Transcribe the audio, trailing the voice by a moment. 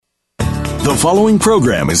The following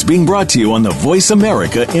program is being brought to you on the Voice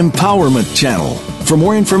America Empowerment Channel. For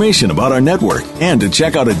more information about our network and to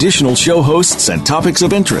check out additional show hosts and topics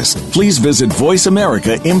of interest, please visit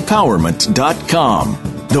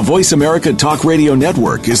voiceamericaempowerment.com. The Voice America Talk Radio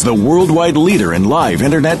Network is the worldwide leader in live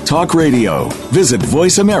Internet talk radio. Visit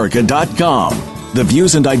voiceamerica.com. The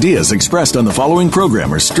views and ideas expressed on the following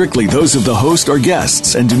program are strictly those of the host or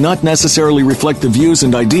guests and do not necessarily reflect the views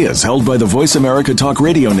and ideas held by the Voice America Talk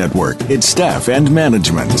Radio Network, its staff, and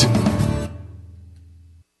management.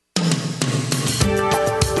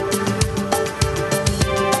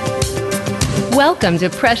 Welcome to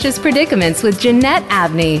Precious Predicaments with Jeanette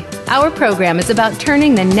Abney. Our program is about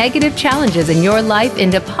turning the negative challenges in your life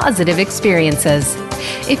into positive experiences.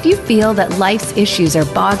 If you feel that life's issues are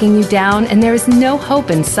bogging you down and there is no hope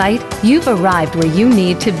in sight, you've arrived where you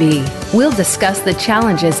need to be. We'll discuss the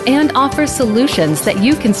challenges and offer solutions that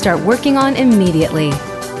you can start working on immediately.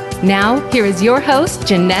 Now, here is your host,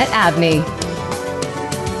 Jeanette Abney.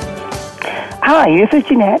 Hi, this is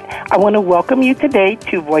Jeanette. I want to welcome you today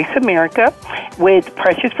to Voice America with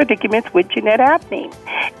Precious Predicaments with Jeanette Abney.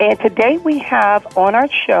 And today we have on our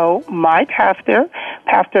show my pastor,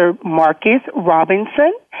 Pastor Marcus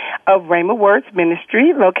Robinson of Rhema Words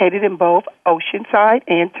Ministry, located in both Oceanside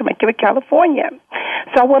and Temecula, California.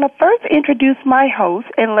 So I want to first introduce my host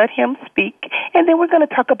and let him speak, and then we're going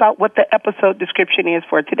to talk about what the episode description is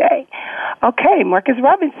for today. Okay, Marcus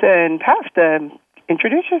Robinson, Pastor,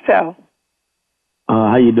 introduce yourself.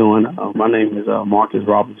 How you doing? My name is Marcus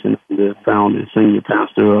Robinson. I'm the founder and senior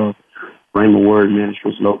pastor of Rhema Word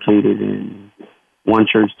Ministries, located in one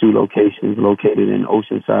church, two locations, located in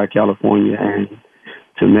Oceanside, California, and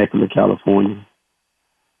Temecula, California.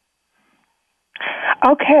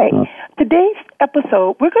 Okay. Today's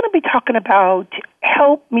episode, we're going to be talking about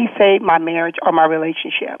help me save my marriage or my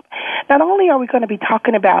relationship. Not only are we going to be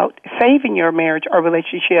talking about saving your marriage or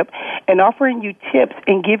relationship and offering you tips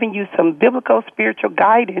and giving you some biblical spiritual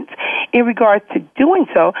guidance in regards to doing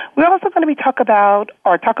so, we're also going to be talk about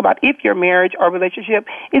if your marriage or relationship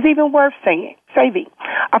is even worth saving.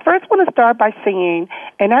 I first want to start by saying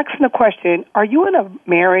and asking the question, are you in a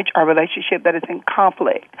marriage or relationship that is in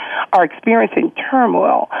conflict or experiencing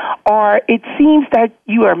turmoil, or it seems that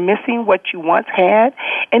you are missing what you once had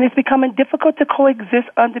and it's becoming difficult to coexist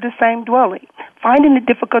under the same dwelling, finding it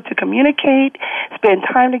difficult to communicate, spend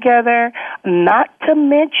time together, not to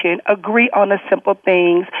mention agree on the simple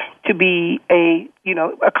things to be a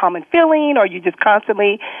common feeling, or you just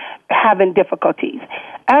constantly having difficulties.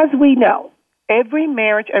 As we know, every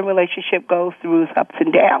marriage and relationship goes through its ups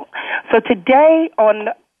and downs. So today on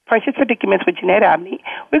Precious Predicaments with Jeanette Abney,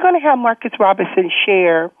 we're going to have Marcus Robinson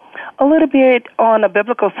share a little bit on the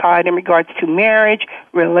biblical side in regards to marriage,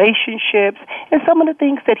 relationships, and some of the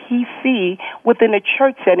things that he sees within the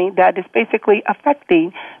church setting that is basically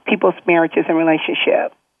affecting people's marriages and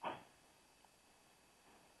relationships.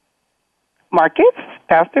 Marcus,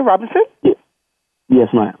 Pastor Robinson? Yes,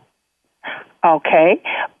 ma'am. Okay.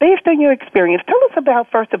 Based on your experience, tell us about,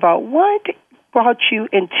 first of all, what brought you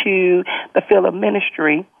into the field of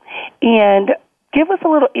ministry, and give us a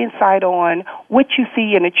little insight on what you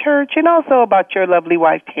see in the church and also about your lovely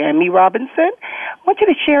wife, Tammy Robinson. I want you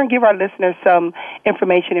to share and give our listeners some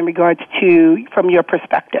information in regards to, from your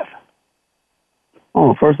perspective.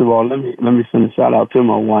 Oh, first of all, let me send a shout out to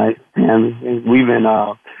my wife, Tammy. We've been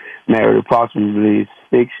married approximately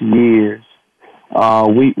 6 years.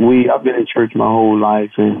 I've been in church my whole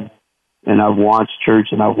life, and I've watched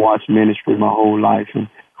church and I've watched ministry my whole life. And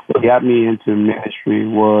what got me into ministry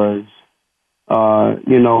was, I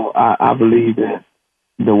believe that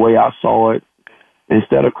the way I saw it,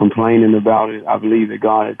 instead of complaining about it, I believe that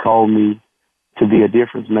God had called me to be a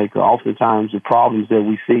difference maker. Oftentimes, the problems that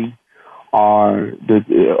we see are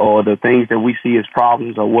the things that we see as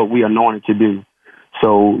problems are what we are anointed to do.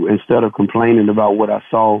 So instead of complaining about what I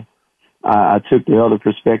saw, I took the other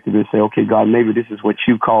perspective and say, okay, God, maybe this is what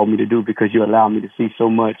you called me to do because you allowed me to see so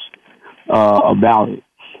much about it.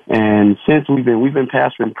 And since we've been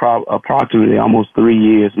pastoring approximately almost 3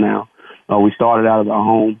 years now. We started out of our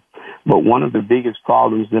home, but one of the biggest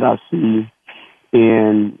problems that I see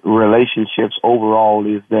in relationships overall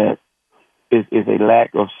is that is a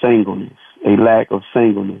lack of singleness. We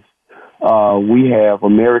have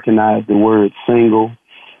Americanized the word single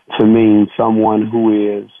to mean someone who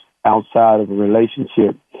is outside of a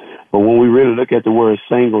relationship. But when we really look at the word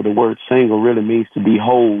single really means to be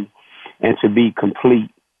whole and to be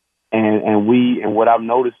complete. And what I've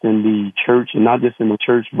noticed in the church, and not just in the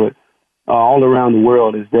church, but all around the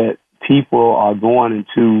world, is that people are going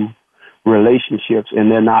into relationships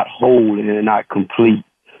and they're not whole and they're not complete.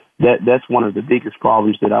 That's one of the biggest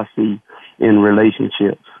problems that I see. in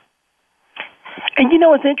relationships. And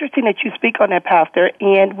it's interesting that you speak on that, Pastor,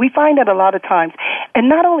 and we find that a lot of times. And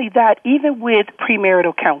not only that, even with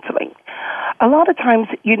premarital counseling, a lot of times,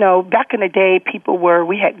 back in the day,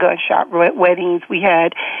 we had gunshot weddings, we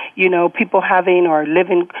had, people having or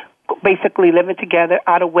basically living together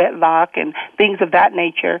out of wedlock and things of that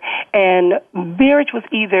nature. And marriage was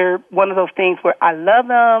either one of those things where I love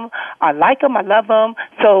them, I like them, I love them,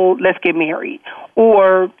 so let's get married.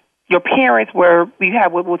 Or your parents we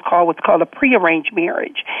have what's called a prearranged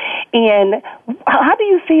marriage. And how do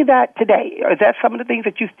you see that today? Is that some of the things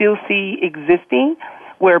that you still see existing,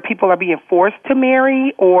 where people are being forced to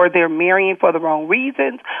marry, or they're marrying for the wrong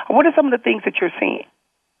reasons? What are some of the things that you're seeing?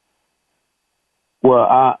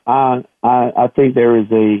 Well, I think there is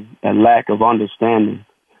a lack of understanding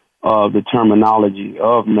of the terminology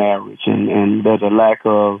of marriage, and there's a lack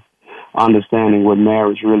of understanding what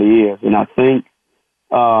marriage really is. And I think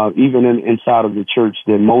even inside of the church,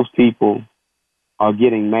 that most people are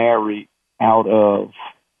getting married out of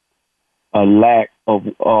a lack of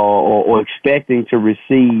or expecting to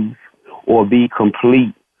receive or be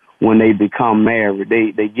complete when they become married.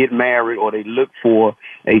 They get married, or they look for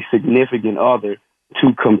a significant other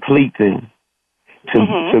to complete them,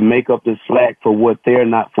 to make up the slack for what they're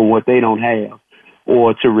not, for what they don't have,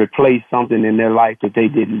 or to replace something in their life that they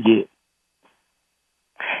didn't get.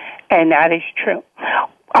 And that is true.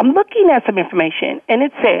 I'm looking at some information, and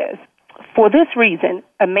it says, for this reason,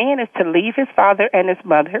 a man is to leave his father and his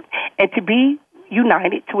mother and to be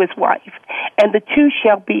united to his wife, and the two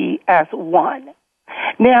shall be as one.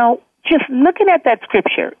 Now, just looking at that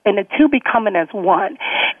scripture and the two becoming as one,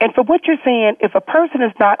 and for what you're saying, if a person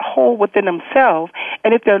is not whole within themselves,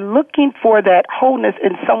 and if they're looking for that wholeness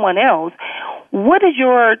in someone else, what is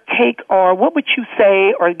your take, or what would you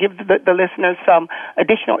say, or give the listeners some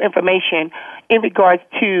additional information in regards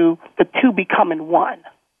to the two becoming one?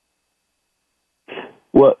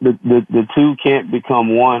 Well, the two can't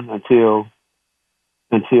become one until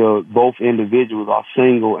both individuals are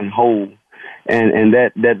single and whole. And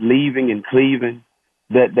that leaving and cleaving,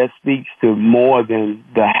 that speaks to more than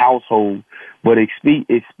the household, but it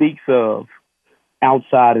speaks of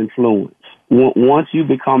outside influence. Once you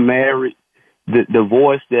become married, the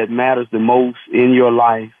voice that matters the most in your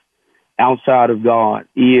life outside of God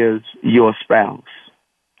is your spouse.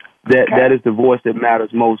 That is the voice that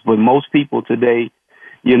matters most. But most people today,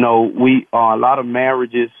 a lot of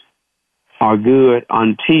marriages are good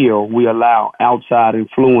until we allow outside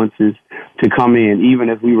influences to come in. Even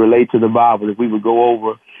as we relate to the Bible, if we would go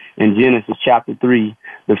over in Genesis chapter 3,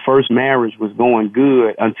 the first marriage was going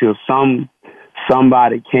good until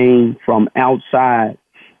somebody came from outside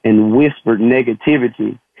and whispered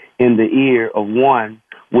negativity in the ear of one,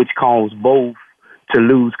 which caused both to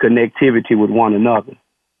lose connectivity with one another.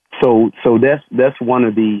 So that's one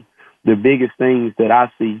of the biggest things that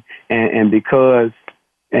I see, and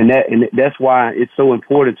that's why it's so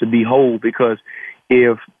important to be whole, because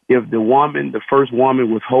if the first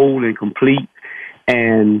woman was whole and complete,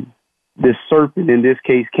 and the serpent in this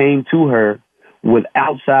case came to her with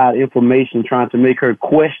outside information trying to make her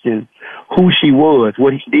question who she was,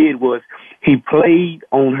 what he did was he played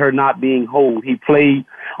on her not being whole. He played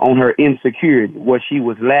on her insecurity, what she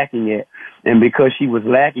was lacking at. And because she was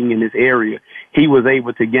lacking in this area, he was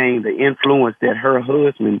able to gain the influence that her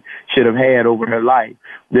husband should have had over her life.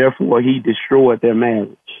 Therefore, he destroyed their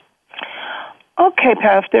marriage. Okay,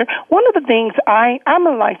 Pastor. One of the things, I'm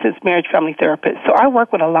a licensed marriage family therapist, so I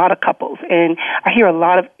work with a lot of couples, and I hear a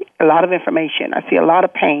lot of information. I see a lot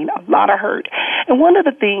of pain, a lot of hurt. And one of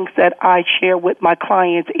the things that I share with my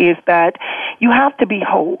clients is that you have to be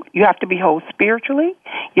whole. You have to be whole spiritually,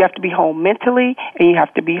 you have to be whole mentally, and you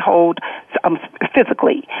have to be whole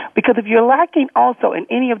physically. Because if you're lacking also in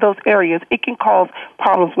any of those areas, it can cause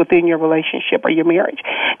problems within your relationship or your marriage.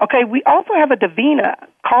 Okay, we also have a Davina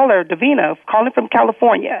calling from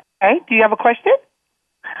California. Okay, do you have a question?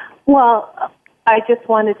 Well, I just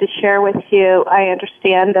wanted to share with you, I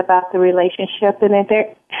understand about the relationship, and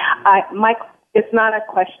it's not a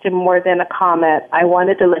question more than a comment. I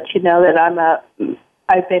wanted to let you know that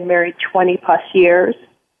I've been married 20 plus years.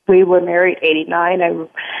 We were married 89. I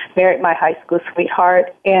married my high school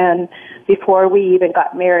sweetheart, and before we even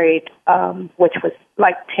got married, which was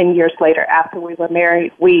like 10 years later after we were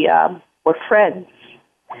married, we were friends.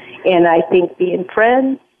 And I think being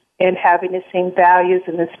friends and having the same values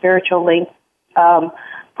and the spiritual link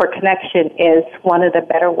for connection is one of the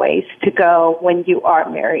better ways to go when you are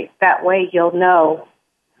married. That way you'll know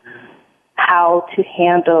how to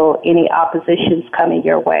handle any oppositions coming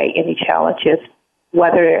your way, any challenges.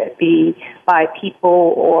 whether it be by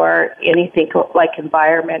people or anything like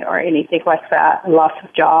environment or anything like that, loss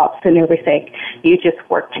of jobs and everything. You just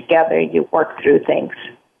work together. You work through things.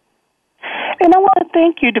 And I want to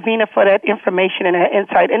thank you, Davina, for that information and that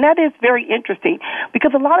insight. And that is very interesting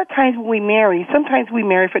because a lot of times when we marry, sometimes we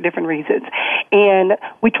marry for different reasons. And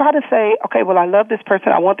we try to say, okay, well, I love this person.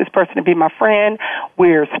 I want this person to be my friend.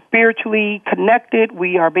 We're spiritually connected.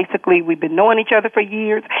 We've been knowing each other for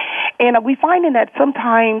years. And we finding that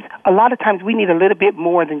sometimes, a lot of times, we need a little bit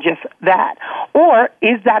more than just that. Or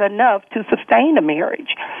is that enough to sustain a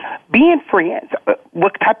marriage? Being friends,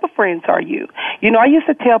 what type of friends are you? You know, I used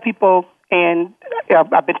to tell people, and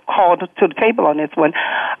I've been called to the table on this one,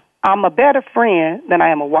 I'm a better friend than I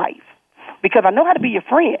am a wife because I know how to be your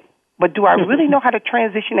friend, but do I really know how to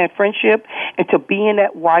transition that friendship into being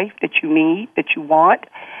that wife that you need, that you want?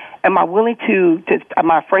 Am I willing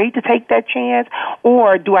am I afraid to take that chance,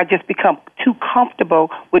 or do I just become too comfortable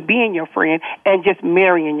with being your friend and just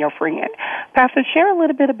marrying your friend? Pastor, share a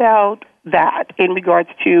little bit about that in regards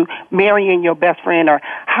to marrying your best friend, or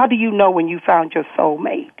how do you know when you found your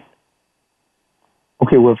soulmate?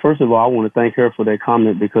 Okay, well, first of all, I want to thank her for that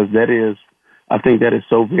comment because I think that is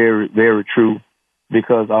so very, very true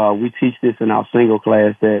because we teach this in our single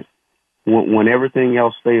class that when everything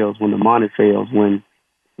else fails, when the money fails, when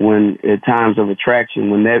at times of attraction,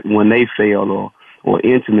 when they fail or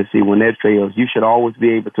intimacy, when that fails, you should always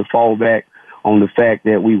be able to fall back on the fact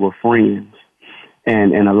that we were friends.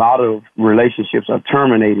 And a lot of relationships are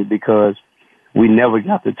terminated because we never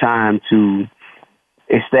got the time to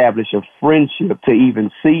establish a friendship to even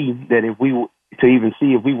see if we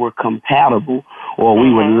were compatible or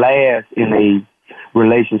we would last in a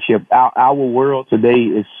relationship. Our world today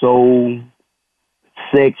is so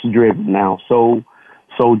sex driven now, so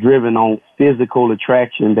driven on physical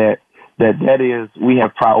attraction that is we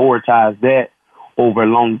have prioritized that over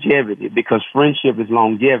longevity because friendship is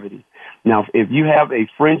longevity. Now, if you have a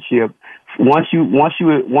friendship, once you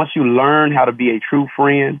learn how to be a true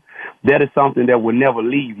friend, that is something that will never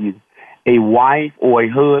leave you. A wife or a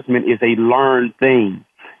husband is a learned thing.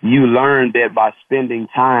 You learn that by spending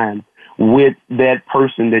time with that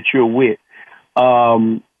person that you're with.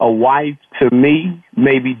 A wife, to me,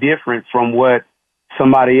 may be different from what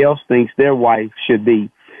somebody else thinks their wife should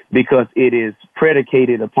be because it is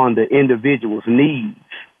predicated upon the individual's needs.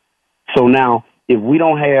 So now, if we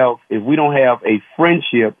don't have a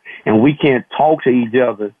friendship and we can't talk to each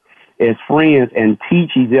other as friends and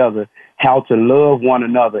teach each other how to love one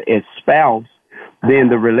another as spouse, then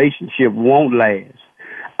the relationship won't last.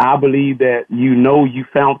 I believe that you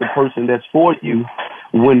found the person that's for you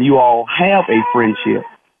when you all have a friendship.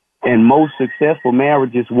 And most successful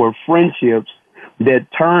marriages were friendships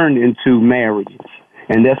that turned into marriages.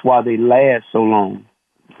 And that's why they last so long.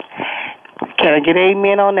 Can I get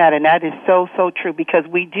amen on that? And that is so, so true because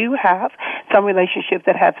we do have some relationships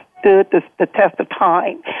that have stood the test of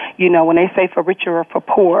time. You know, when they say for richer or for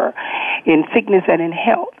poor, in sickness and in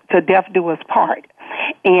health, till death do us part.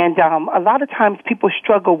 And a lot of times people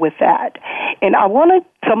struggle with that. And I wanted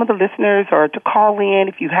some of the listeners or to call in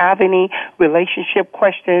if you have any relationship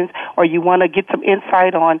questions or you want to get some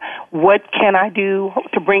insight on what can I do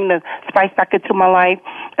to bring the spice back into my life.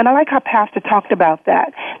 And I like how Pastor talked about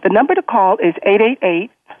that. The number to call is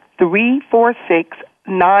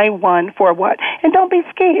 888-346-9141. And don't be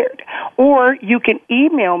scared. Or you can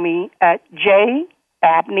email me at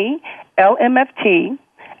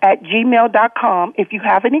jabneylmft@gmail.com if you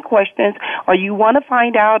have any questions or you want to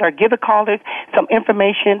find out or give the callers some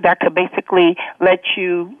information that could basically let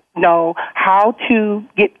you know how to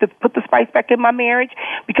put the spice back in my marriage.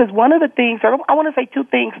 Because one of the things, or I want to say two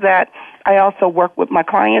things that I also work with my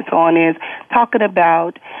clients on is talking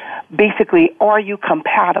about basically, are you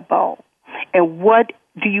compatible? And what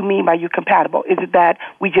do you mean by you compatible? Is it that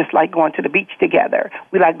we just like going to the beach together?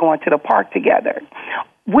 We like going to the park together?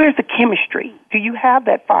 Where's the chemistry? Do you have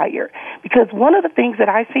that fire? Because one of the things that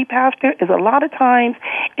I see, Pastor, is a lot of times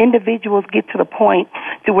individuals get to the point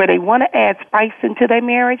to where they want to add spice into their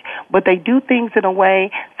marriage, but they do things in a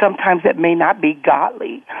way sometimes that may not be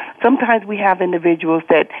godly. Sometimes we have individuals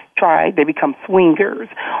that they become swingers,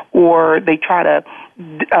 or they try to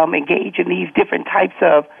engage in these different types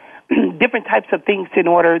of things in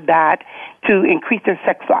order to increase their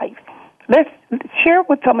sex life. Let's share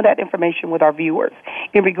with some of that information with our viewers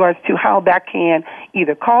in regards to how that can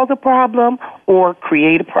either cause a problem or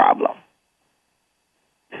create a problem.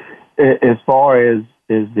 As far as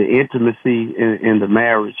the intimacy in the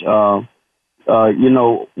marriage, one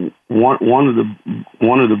of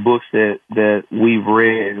the books that we've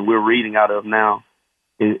read and we're reading out of now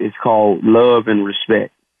is called Love and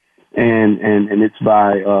Respect. and it's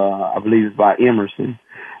by I believe it's by Emerson.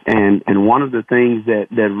 And one of the things that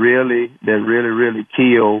really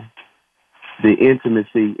kill the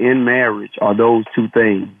intimacy in marriage are those two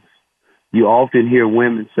things. You often hear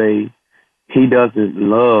women say, "He doesn't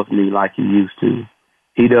love me like he used to.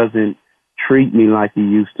 He doesn't treat me like he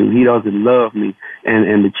used to. He doesn't love me."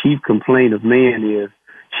 And the chief complaint of men is,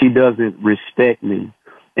 "She doesn't respect me."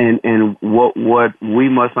 And what we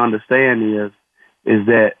must understand is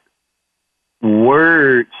that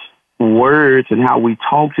words and how we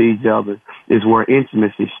talk to each other is where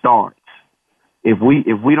intimacy starts. If we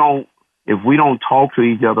don't talk to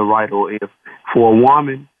each other right, or if for a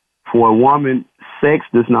woman, sex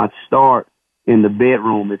does not start in the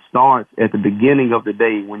bedroom. It starts at the beginning of the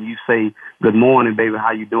day when you say, "Good morning, baby,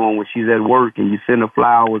 how you doing?" When she's at work and you send her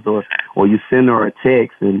flowers, or you send her a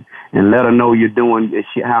text and let her know you're doing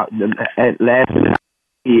how laughing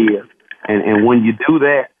is. And when you do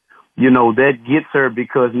that, that gets her,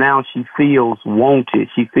 because now she feels wanted.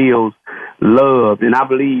 She feels loved. And I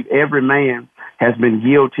believe every man has been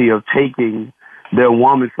guilty of taking their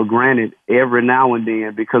woman for granted every now and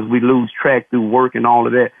then, because we lose track through work and all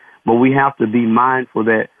of that. But we have to be mindful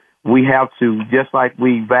that we have to, just like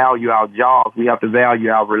we value our jobs, we have to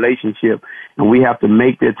value our relationship, and we have to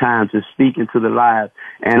make the time to speak into the lives.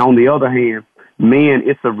 And on the other hand, men,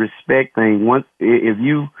 it's a respect thing. Once if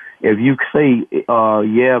you say,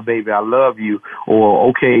 "Yeah, baby, I love you," or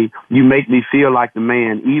 "Okay, you make me feel like the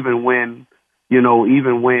man," even when you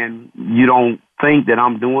don't think that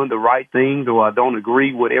I'm doing the right things, or I don't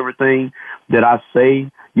agree with everything that I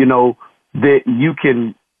say, that you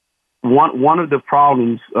can. One of the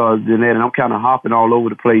problems, Jeanette, and I'm kind of hopping all over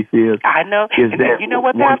the place, I know. Is and that you know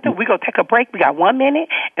what, Pastor? We're going to take a break. We got 1 minute,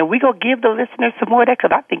 and we're going to give the listeners some more of that,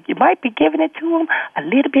 because I think you might be giving it to them a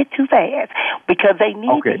little bit too fast, because they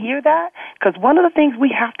need to hear that. Because one of the things we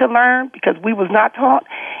have to learn, because we was not taught,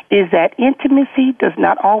 is that intimacy does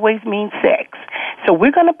not always mean sex. So we're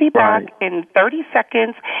going to be back in 30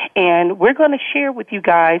 seconds, and we're going to share with you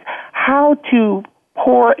guys how to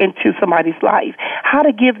pour into somebody's life, how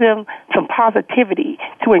to give them some positivity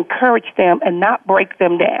to encourage them and not break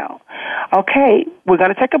them down. Okay, we're going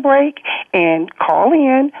to take a break and call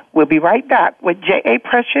in. We'll be right back with J.A.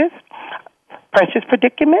 Precious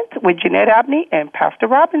Predicament with Jeanette Abney and Pastor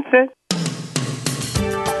Robinson.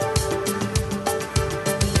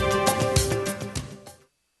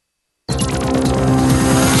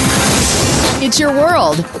 It's your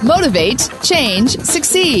world. Motivate, change,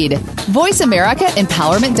 succeed.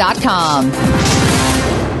 VoiceAmericaEmpowerment.com.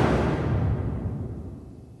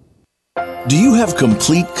 Do you have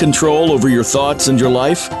complete control over your thoughts and your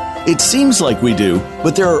life? It seems like we do,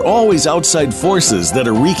 but there are always outside forces that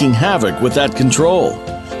are wreaking havoc with that control.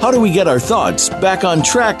 How do we get our thoughts back on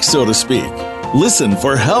track, so to speak? Listen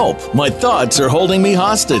for Help, My Thoughts Are Holding Me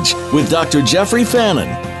Hostage with Dr. Jeffrey Fannin.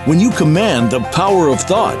 When you command the power of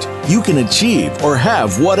thought, you can achieve or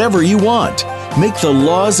have whatever you want. Make the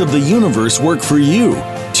laws of the universe work for you.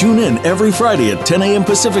 Tune in every Friday at 10 a.m.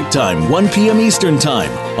 Pacific Time, 1 p.m. Eastern Time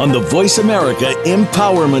on the Voice America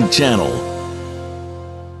Empowerment Channel.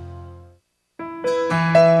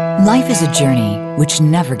 Life is a journey which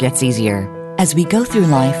never gets easier. As we go through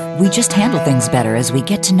life, we just handle things better as we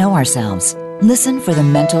get to know ourselves. Listen for The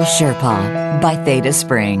Mental Sherpa by Theta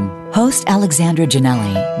Spring. Host Alexandra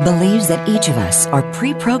Janelli believes that each of us are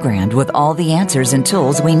pre-programmed with all the answers and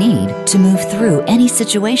tools we need to move through any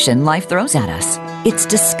situation life throws at us. It's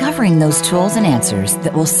discovering those tools and answers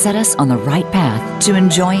that will set us on the right path to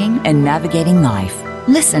enjoying and navigating life.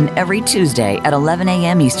 Listen every Tuesday at 11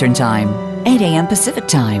 a.m. Eastern Time, 8 a.m. Pacific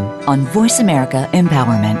Time on Voice America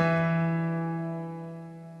Empowerment.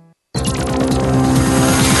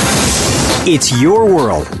 It's your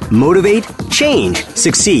world. Motivate, change,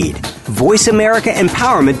 succeed.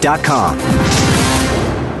 VoiceAmericaEmpowerment.com.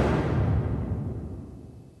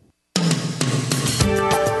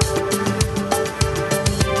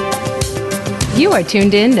 You are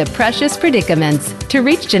tuned in to Precious Predicaments. To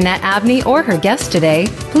reach Jeanette Abney or her guest today,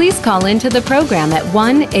 please call into the program at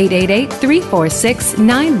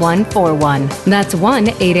 1-888-346-9141. That's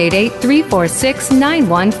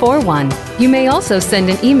 1-888-346-9141. You may also send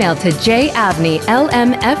an email to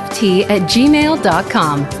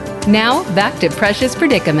jabneylmft@gmail.com. Now, back to Precious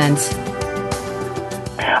Predicaments.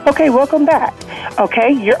 Okay, welcome back.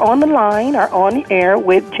 Okay, you're on the line or on the air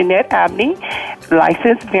with Jeanette Abney,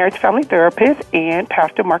 licensed marriage family therapist, and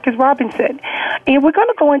Pastor Marcus Robinson. And we're going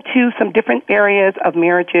to go into some different areas of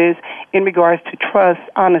marriages in regards to trust,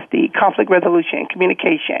 honesty, conflict resolution,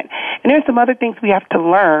 communication. And there's some other things we have to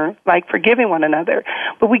learn, like forgiving one another.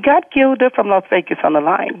 But we got Gilda from Las Vegas on the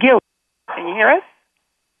line. Gilda, can you hear us?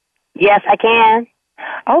 Yes, I can.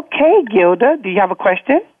 Okay, Gilda, do you have a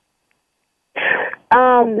question?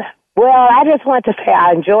 Well, I just want to say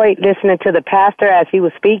I enjoyed listening to the pastor as he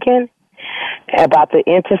was speaking about the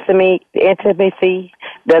intimacy. Intimacy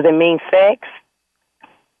doesn't mean sex.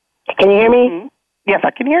 Can you hear me? Mm-hmm. Yes,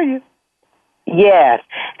 I can hear you. Yes,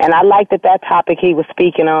 and I liked that topic he was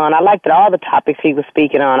speaking on. I liked all the topics he was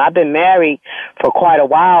speaking on. I've been married for quite a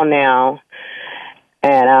while now,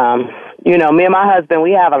 and me and my husband,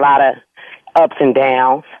 we have a lot of ups and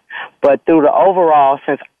downs. But through the overall,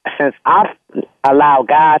 since I've allowed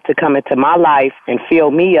God to come into my life and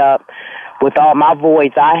fill me up with all my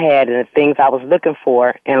voids I had and the things I was looking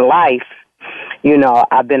for in life,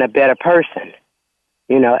 I've been a better person.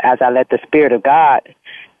 As I let the Spirit of God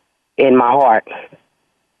in my heart.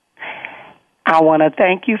 I want to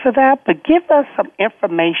thank you for that, but give us some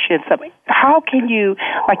information. How can you,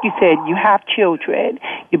 like you said, you have children,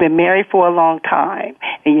 you've been married for a long time,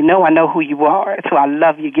 and I know who you are, so I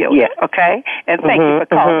love you, Gilda, yeah. Okay? And thank you for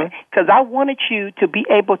calling, because I wanted you to be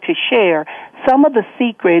able to share some of the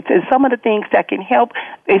secrets and some of the things that can help,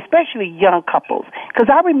 especially young couples, because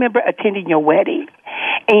I remember attending your wedding,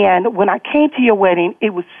 and when I came to your wedding,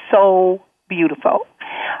 it was so beautiful.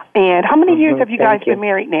 And how many years have you guys been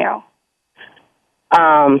married now?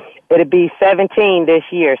 It'll be 17 this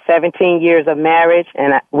year, 17 years of marriage,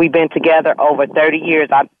 and we've been together over 30 years.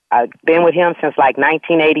 I've been with him since like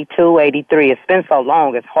 1982, 83. It's been so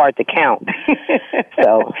long, it's hard to count.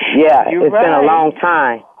 So, yeah, it's been a long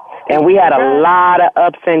time. And we had a lot of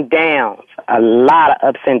ups and downs,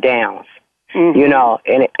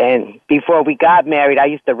 Mm-hmm. And before we got married, I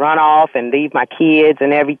used to run off and leave my kids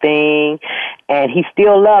and everything, and he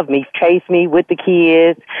still loved me, chased me with the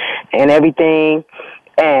kids and everything,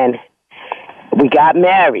 and we got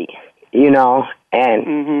married, and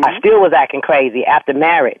I still was acting crazy after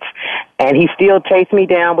marriage, and he still chased me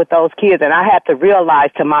down with those kids, and I had to realize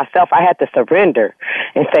to myself, I had to surrender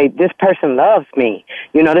and say, this person loves me.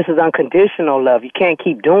 This is unconditional love. You can't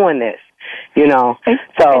keep doing this. And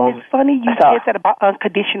it's funny you said that about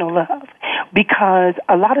unconditional love, because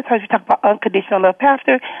a lot of times we talk about unconditional love.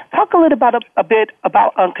 Pastor, talk a little a bit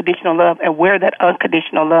about unconditional love and where that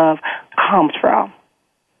unconditional love comes from.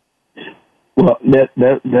 Well,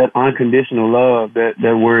 that unconditional love,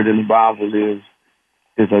 that word in the Bible is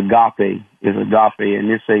agape,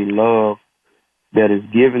 and it's a love that is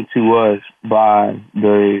given to us by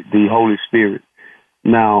the Holy Spirit.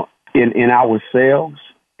 Now, in ourselves,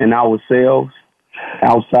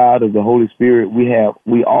 outside of the Holy Spirit,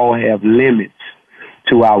 we all have limits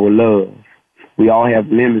to our love. We all have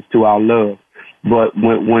limits to our love. But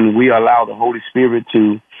when we allow the Holy Spirit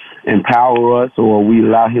to empower us, or we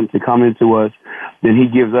allow him to come into us, then he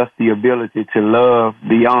gives us the ability to love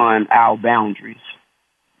beyond our boundaries.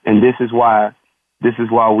 And this is why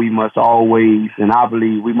we must always, and I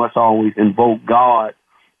believe we must always invoke God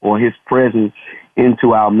or his presence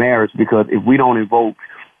into our marriage, because if we don't invoke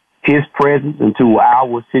his presence into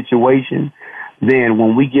our situation, then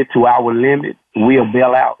when we get to our limit, we'll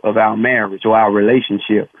bail out of our marriage or our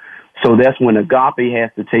relationship. So that's when agape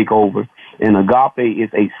has to take over. And agape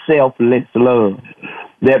is a selfless love.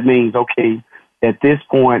 That means, okay, at this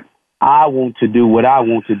point, I want to do what I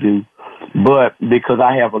want to do, but because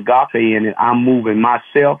I have agape in it, I'm moving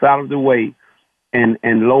myself out of the way. And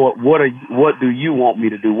Lord, what do you want me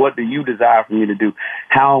to do? What do you desire for me to do?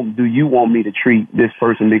 How do you want me to treat this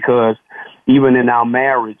person? Because even in our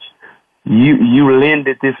marriage, you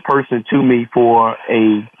lended this person to me for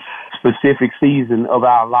a specific season of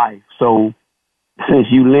our life. So since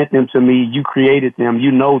you lent them to me, you created them,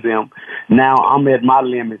 you know them. Now I'm at my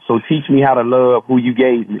limit. So teach me how to love who you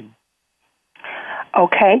gave me.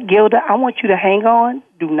 Okay, Gilda, I want you to hang on.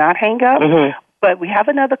 Do not hang up. Mm-hmm. But we have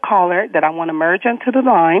another caller that I want to merge into the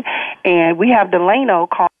line, and we have Delano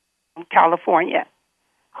calling from California.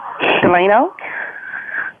 Delano?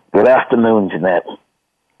 Good afternoon, Jeanette.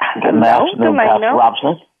 Good afternoon, Pastor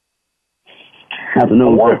Robson. Afternoon,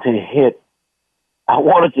 I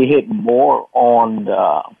wanted to hit more on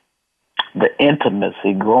the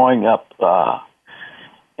intimacy growing up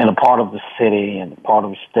in a part of the city and a part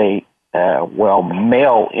of the state where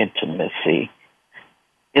male intimacy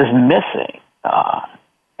is missing.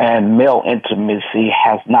 And male intimacy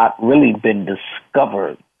has not really been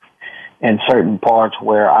discovered in certain parts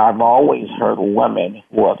where I've always heard women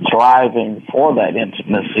who are thriving for that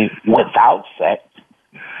intimacy without sex.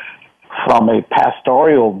 From a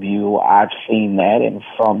pastoral view, I've seen that, and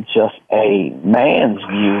from just a man's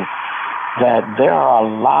view, that there are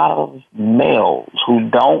a lot of males who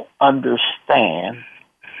don't understand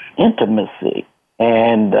intimacy.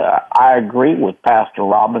 And I agree with Pastor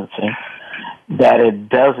Robinson that it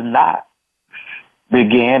does not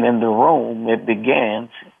begin in the room. It begins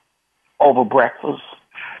over breakfast.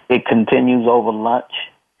 It continues over lunch.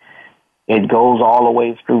 It goes all the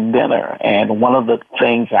way through dinner. And one of the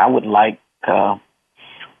things I would like to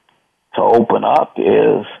open up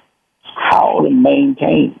is how to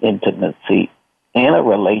maintain intimacy in a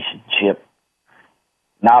relationship,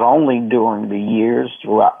 not only during the years,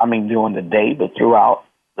 during the day, but throughout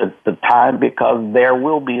the time, because there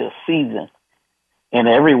will be a season in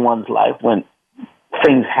everyone's life when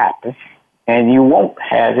things happen and you won't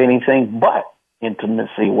have anything but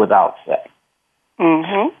intimacy without sex.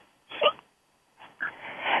 Mm-hmm.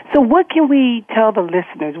 So what can we tell the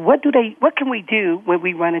listeners? What can we do when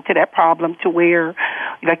we run into that problem to where,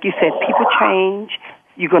 like you said, people change,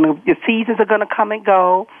 your seasons are gonna come and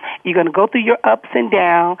go, you're gonna go through your ups and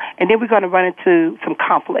downs, and then we're gonna run into some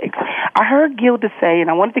conflicts. I heard Gilda say, and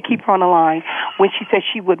I wanted to keep her on the line, when she said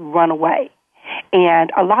she would run away.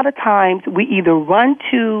 And a lot of times we either run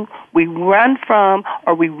from,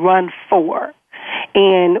 or we run for.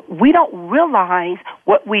 And we don't realize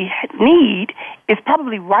what we need is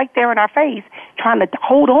probably right there in our face trying to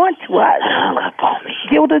hold on to us.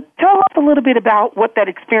 Gilda, tell us a little bit about what that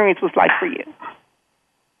experience was like for you.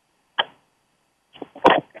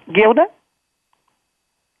 Gilda?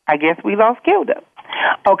 I guess we lost Gilda.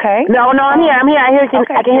 Okay. No, I'm here.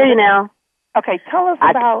 Okay. I can hear you now. Okay, tell us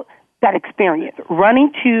about that experience,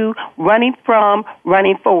 running to, running from,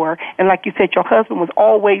 running for, and like you said, your husband was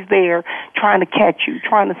always there trying to catch you,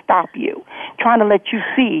 trying to stop you, trying to let you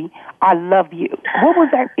see, I love you. What was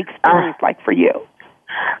that experience like for you?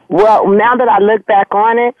 Well, now that I look back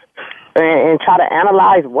on it and try to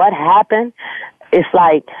analyze what happened, it's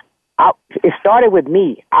like it started with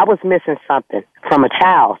me. I was missing something from a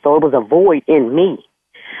child, so it was a void in me.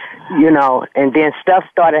 And then stuff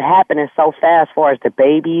started happening so fast as far as the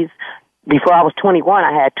babies. Before I was 21,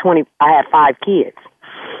 I had 5 kids.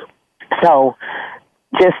 So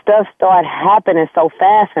just stuff started happening so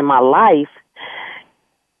fast in my life.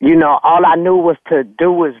 All I knew was to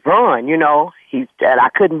do was run, that I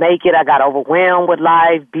couldn't make it. I got overwhelmed with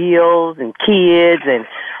life, bills and kids and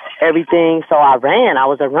everything. So I ran. I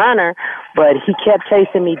was a runner, but he kept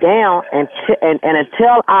chasing me down and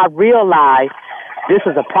until I realized this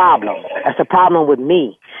is a problem. That's a problem with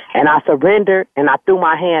me. And I surrendered, and I threw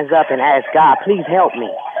my hands up and asked God, please help me.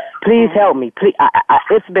 Please help me. Please.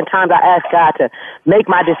 It's been times I asked God to make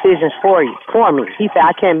my decisions for me. He said,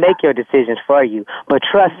 I can't make your decisions for you, but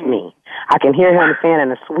trust me. I can hear him saying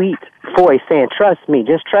in a sweet voice saying, trust me,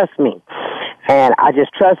 just trust me. And I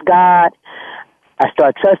just trust God. I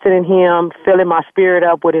start trusting in him, filling my spirit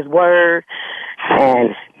up with his word.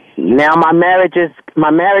 And now my marriage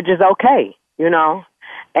is okay.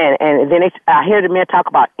 And then I hear the men talk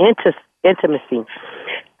about intimacy,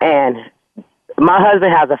 and my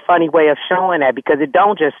husband has a funny way of showing that because it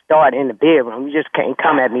don't just start in the bedroom. You just can't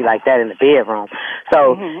come at me like that in the bedroom.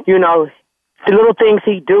 So, the little things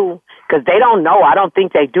he do, because they don't know. I don't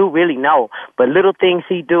think they do really know. But little things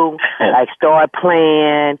he do, like start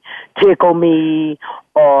playing, tickle me,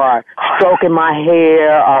 or stroking my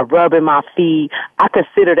hair, or rubbing my feet. I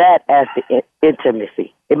consider that as the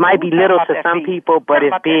intimacy. It might be little to some people, but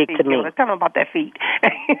it's big to me. Tell them about that feet.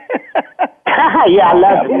 Yeah, I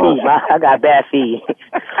love the feet. I got bad feet.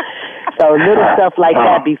 So little stuff like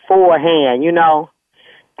that beforehand,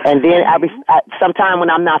 And then sometime when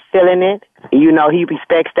I'm not feeling it, he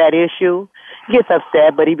respects that issue. He gets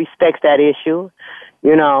upset, but he respects that issue.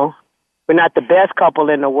 We're not the best couple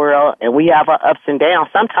in the world, and we have our ups and downs.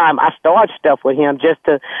 Sometimes I start stuff with him just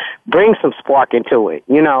to bring some spark into it,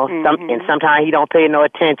 and sometimes he don't pay no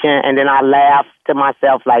attention, and then I laugh to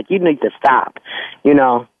myself like, you need to stop,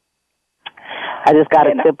 I just got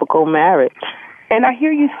a typical marriage. And I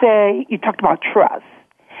hear you say, you talked about trust.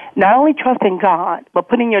 Not only trusting God, but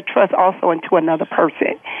putting your trust also into another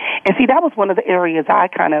person. And see, that was one of the areas I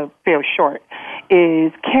kind of fell short,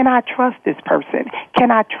 is can I trust this person?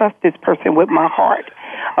 Can I trust this person with my heart?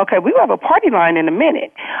 Okay, we will have a party line in a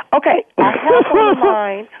minute. Okay, I have on the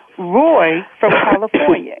line Roy from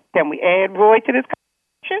California. Can we add Roy to this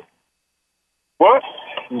conversation? What?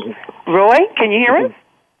 Roy, can you hear us?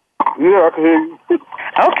 Yeah, I can hear you.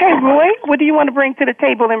 Okay, Roy, what do you want to bring to the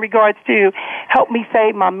table in regards to help me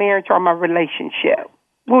save my marriage or my relationship?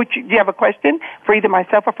 Do you have a question for either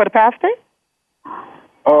myself or for the pastor?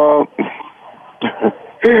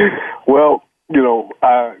 Well,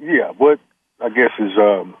 what I guess is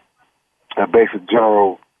a basic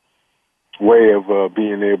general way of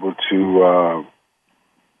being able to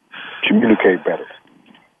communicate better.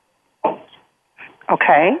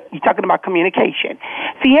 Okay, you're talking about communication.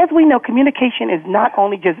 See, as we know, communication is not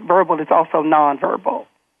only just verbal, it's also nonverbal.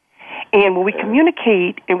 And when we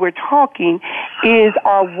communicate and we're talking, is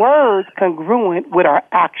our words congruent with our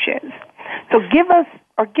actions? So give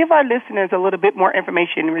our listeners a little bit more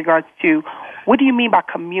information in regards to what do you mean by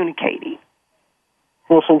communicating?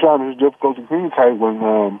 Well, sometimes it's difficult to communicate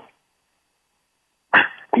when,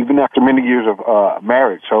 even after many years of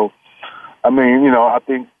marriage. So, I mean, I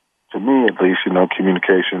think, to me at least,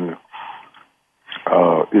 communication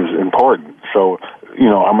is important. So,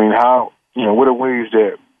 I mean, how, what are ways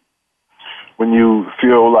that when you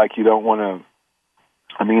feel like you don't want to,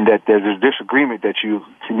 that there's a disagreement, that you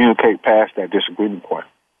communicate past that disagreement point?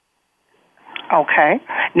 Okay.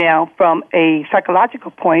 Now, from a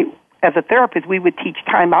psychological point, as a therapist, we would teach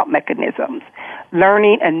timeout mechanisms,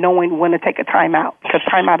 learning and knowing when to take a timeout, because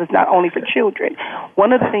timeout is not only for children.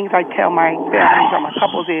 One of the things I tell my families or my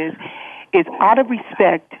couples is out of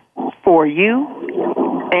respect for you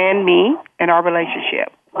and me and our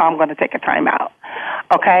relationship, I'm going to take a timeout.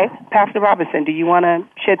 Okay? Pastor Robinson, do you want to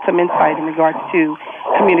shed some insight in regards to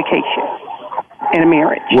communication in a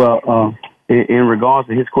marriage? Well, in regards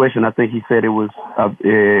to his question, I think he said it was,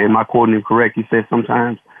 am I quoting him correct? He said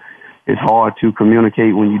sometimes it's hard to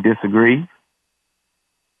communicate when you disagree.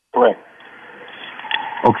 Correct.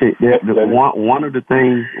 Okay. One of the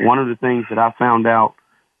things that I found out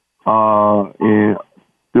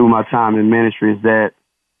through my time in ministry is that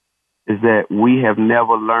we have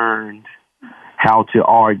never learned how to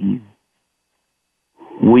argue.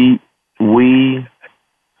 We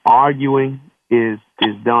arguing is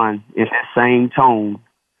done in that same tone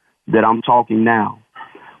that I'm talking now.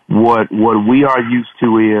 What we are used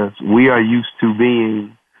to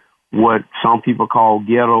being what some people call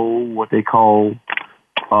ghetto, what they call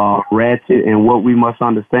ratchet, and what we must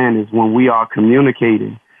understand is when we are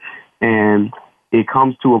communicating and it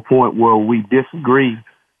comes to a point where we disagree,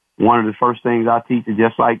 one of the first things I teach,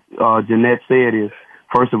 just like Jeanette said, is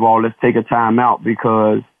first of all, let's take a time out,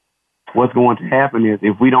 because what's going to happen is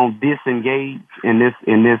if we don't disengage in this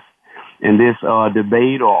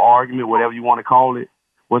debate or argument, whatever you want to call it,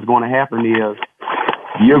 what's going to happen is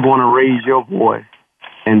you're going to raise your voice,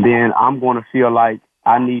 and then I'm going to feel like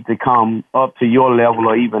I need to come up to your level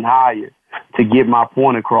or even higher to get my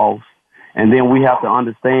point across. And then we have to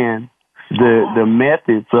understand the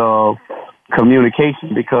methods of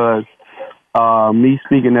communication, because me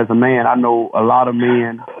speaking as a man, I know a lot of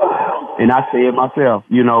men, and I say it myself,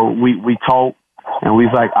 we talk and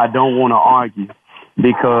we's like, I don't want to argue,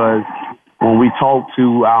 because when we talk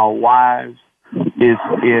to our wives,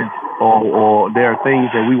 or there are things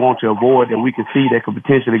that we want to avoid that we can see that could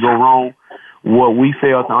potentially go wrong. What we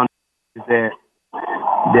fail to understand is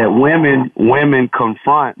that women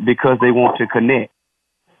confront because they want to connect.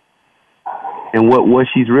 And what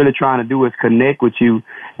she's really trying to do is connect with you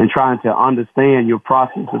and trying to understand your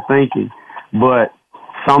process of thinking. But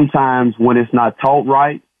sometimes when it's not taught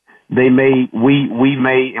right, we may,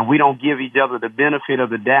 and we don't give each other the benefit of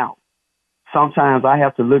the doubt. Sometimes I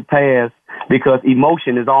have to look past, because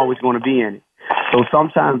emotion is always going to be in it. So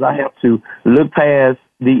sometimes I have to look past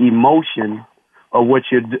the emotion of what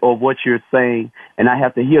you're saying, and I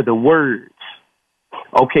have to hear the words.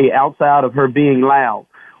 Okay, outside of her being loud,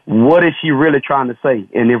 what is she really trying to say?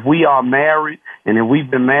 And if we are married, and if we've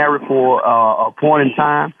been married for a point in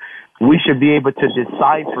time, we should be able to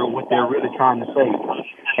decipher what they're really trying to say.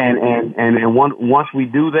 And once we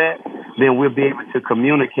do that, then we'll be able to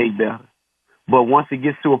communicate better. But once it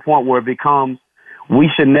gets to a point where it becomes, we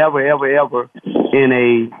should never, ever, ever in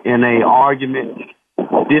a argument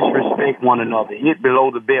disrespect one another, hit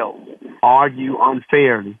below the belt, argue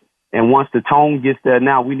unfairly. And once the tone gets there,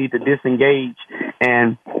 now we need to disengage.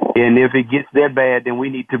 And if it gets that bad, then we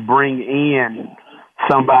need to bring in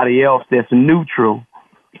somebody else that's neutral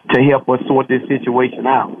to help us sort this situation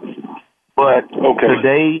out. But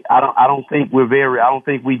today, I don't think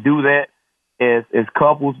we do that as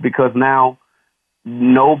couples, because now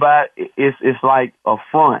nobody, it's like a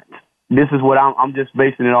front. This is what I'm just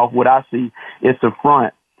basing it off what I see. It's a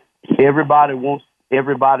front. Everybody wants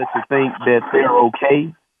everybody to think that they're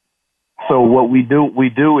okay. So what we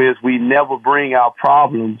do is we never bring our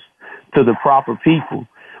problems to the proper people.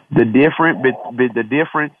 The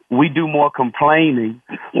difference, we do more complaining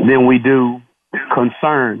than we do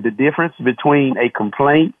concern. The difference between a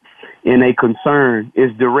complaint and a concern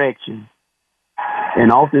is direction.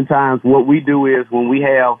 And oftentimes what we do is when we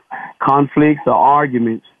have conflicts or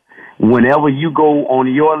arguments, whenever you go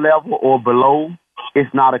on your level or below,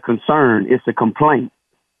 it's not a concern, it's a complaint.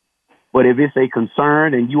 But if it's a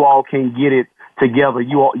concern and you all can't get it together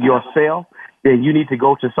yourself, then you need to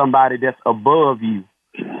go to somebody that's above you,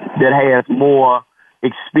 that has more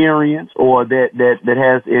experience or that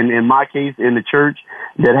has, in my case, in the church,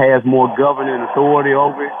 that has more governing authority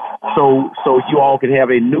over it. So you all can have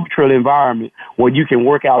a neutral environment where you can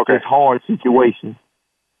work out this hard situation.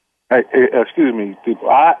 Hey, excuse me, people.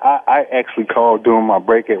 I actually called during my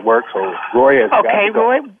break at work, so Roy has got to go.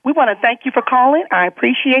 Roy, we want to thank you for calling. I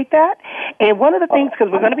appreciate that. And one of the things, because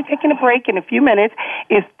we're going to be taking a break in a few minutes,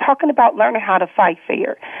 is talking about learning how to fight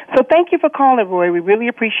fair. So thank you for calling, Roy. We really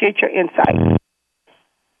appreciate your insight.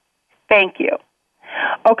 Thank you.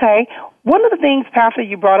 Okay, one of the things, Pastor,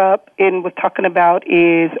 you brought up and was talking about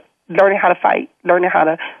is learning how to fight, learning how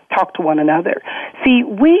to talk to one another. See,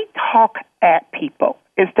 we talk at people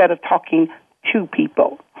instead of talking to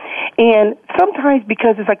people. And sometimes,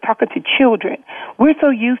 because it's like talking to children, we're so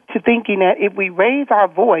used to thinking that if we raise our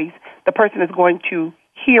voice, the person is going to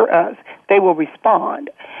hear us. They will respond.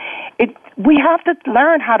 We have to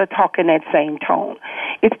learn how to talk in that same tone.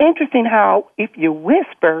 It's interesting how if you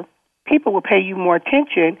whisper, people will pay you more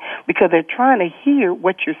attention because they're trying to hear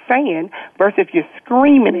what you're saying versus if you're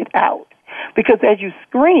screaming it out. Because as you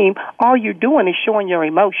scream, all you're doing is showing your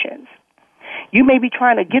emotions. You may be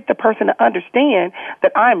trying to get the person to understand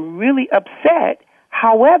that I'm really upset.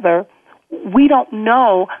 However, we don't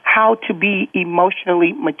know how to be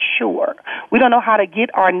emotionally mature. We don't know how to get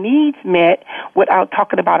our needs met without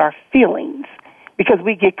talking about our feelings because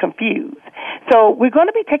we get confused. So we're going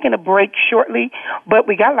to be taking a break shortly, but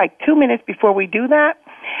we got like 2 minutes before we do that.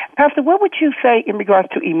 Pastor, what would you say in regards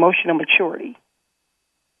to emotional maturity?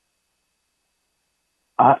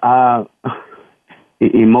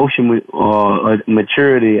 Emotional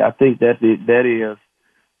maturity, I think that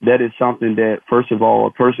is something that, first of all,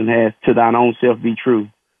 a person has to thine own self be true.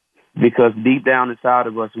 Because deep down inside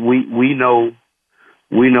of us, we know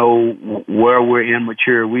where we're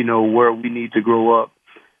immature, we know where we need to grow up,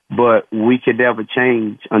 but we can never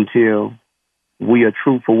change until we are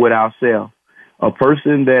truthful with ourselves. A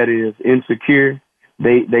person that is insecure,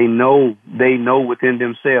 they know within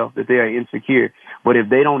themselves that they are insecure. But if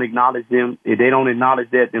they don't acknowledge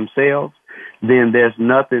that themselves, then there's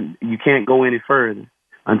nothing, you can't go any further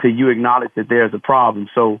until you acknowledge that there's a problem.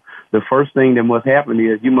 So the first thing that must happen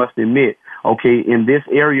is you must admit, okay, in this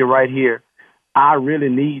area right here, I really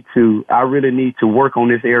need to work on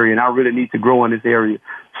this area and I really need to grow in this area.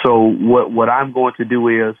 So what I'm going to do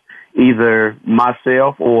is either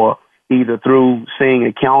myself or either through seeing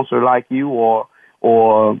a counselor like you or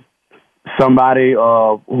somebody,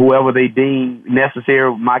 whoever they deem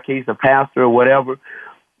necessary, in my case, a pastor or whatever,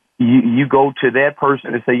 you go to that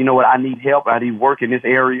person and say, you know what, I need help, I need work in this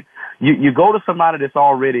area. You go to somebody that's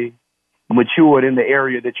already matured in the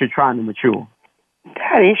area that you're trying to mature.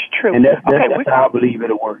 That is true. And that's how I believe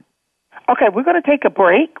it'll work. Okay, we're going to take a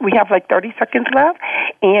break. We have like 30 seconds left,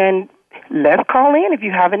 and let's call in if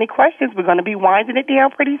you have any questions. We're going to be winding it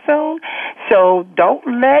down pretty soon, so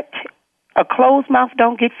don't let a closed mouth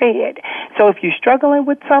don't get fed. So if you're struggling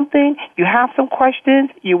with something, you have some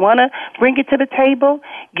questions, you want to bring it to the table,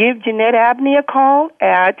 give Jeanette Abney a call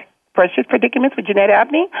at Precious Predicaments with Jeanette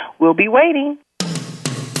Abney. We'll be waiting.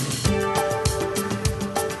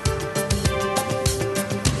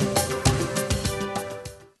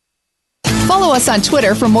 Follow us on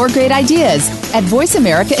Twitter for more great ideas at Voice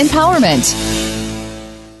America Empowerment.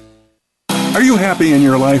 Are you happy in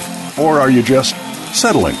your life, or are you just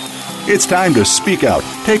settling? It's time to speak out,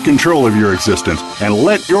 take control of your existence, and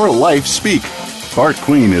let your life speak. Bart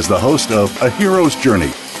Queen is the host of A Hero's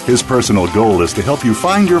Journey. His personal goal is to help you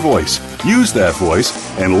find your voice, use that voice,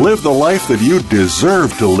 and live the life that you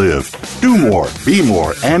deserve to live. Do more, be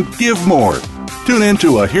more, and give more. Tune in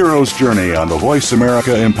to A Hero's Journey on the Voice America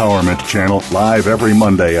Empowerment Channel, live every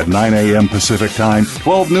Monday at 9 a.m. Pacific Time,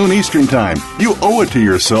 12 noon Eastern Time. You owe it to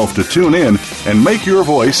yourself to tune in and make your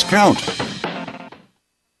voice count.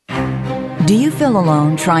 Do you feel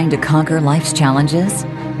alone trying to conquer life's challenges?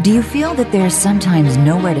 Do you feel that there's sometimes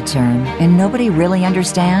nowhere to turn and nobody really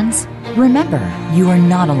understands? Remember, you are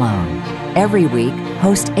not alone. Every week,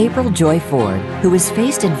 host April Joy Ford, who has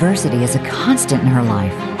faced adversity as a constant in her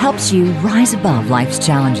life, helps you rise above life's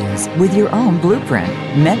challenges with your own blueprint,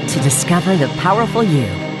 meant to discover the powerful you.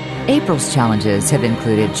 April's challenges have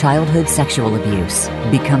included childhood sexual abuse,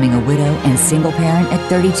 becoming a widow and single parent at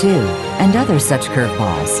 32, and other such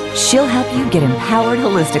curveballs. She'll help you get empowered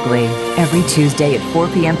holistically every Tuesday at 4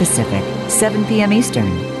 p.m. Pacific, 7 p.m. Eastern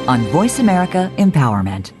on Voice America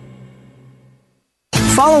Empowerment.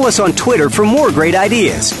 Follow us on Twitter for more great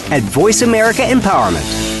ideas at Voice America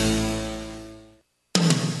Empowerment.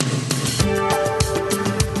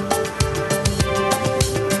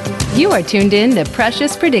 You are tuned in to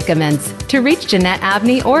Precious Predicaments. To reach Jeanette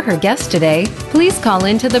Abney or her guest today, please call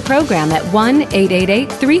into the program at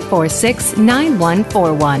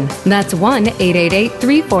 1-888-346-9141. That's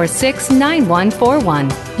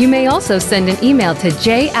 1-888-346-9141. You may also send an email to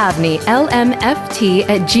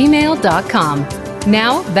jabneylmft@gmail.com.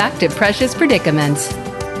 Now, back to Precious Predicaments.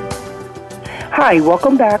 Hi,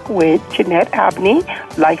 welcome back with Jeanette Abney,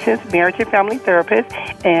 licensed marriage and family therapist,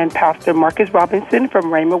 and Pastor Marcus Robinson from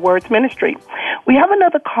Rhema Words Ministry. We have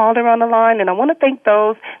another caller on the line, and I want to thank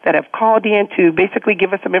those that have called in to basically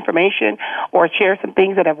give us some information or share some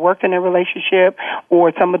things that have worked in their relationship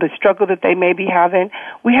or some of the struggle that they may be having.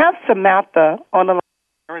 We have Samantha on the line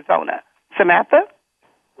in Arizona. Samantha?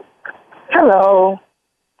 Hello.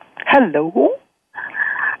 Hello.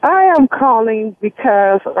 I am calling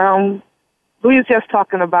because we were just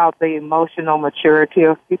talking about the emotional maturity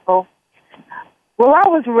of people. Well, I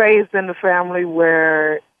was raised in a family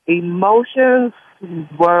where emotions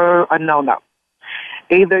were a no-no.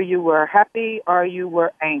 Either you were happy or you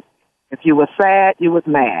were angry. If you were sad, you was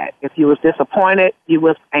mad. If you was disappointed, you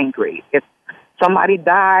was angry. If somebody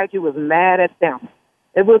died, you was mad at them.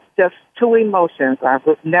 It was just two emotions. I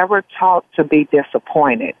was never taught to be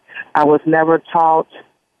disappointed. I was never taught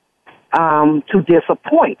to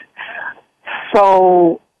disappoint.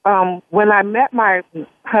 So when I met my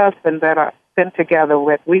husband that I've been together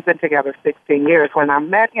with, we've been together 16 years. When I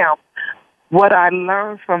met him, what I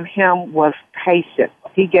learned from him was patience.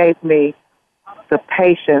 He gave me the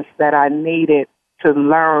patience that I needed to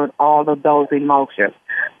learn all of those emotions,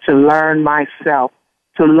 to learn myself,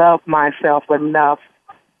 to love myself enough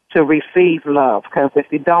to receive love. Because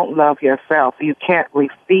if you don't love yourself, you can't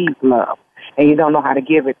receive love, and you don't know how to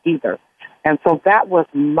give it either. And so that was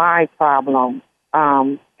my problem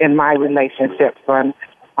in my relationships on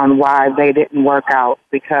why they didn't work out,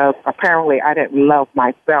 because apparently I didn't love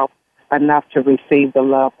myself enough to receive the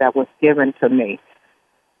love that was given to me.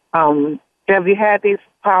 Have you had these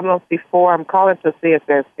problems before? I'm calling to see if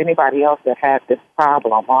there's anybody else that had this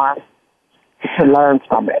problem or to learn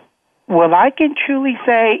from it. Well, I can truly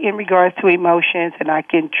say in regards to emotions, and I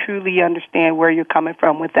can truly understand where you're coming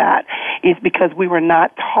from with that, is because we were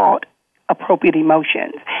not taught appropriate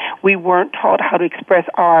emotions. We weren't taught how to express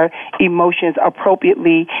our emotions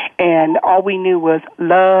appropriately, and all we knew was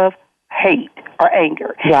love, hate, or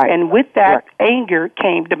anger. Right. And with that anger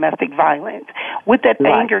came domestic violence. With that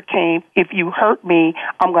anger came, if you hurt me,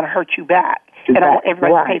 I'm going to hurt you back. And I want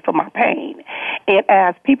everybody to pay for my pain. And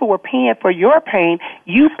as people were paying for your pain,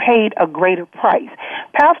 you paid a greater price.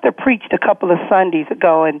 Pastor preached a couple of Sundays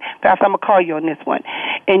ago, and Pastor, I'm going to call you on this one.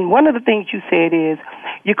 And one of the things you said is,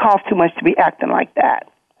 you cost too much to be acting like that.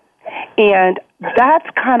 And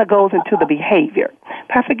that kind of goes into the behavior.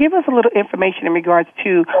 Pastor, give us a little information in regards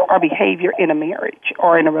to our behavior in a marriage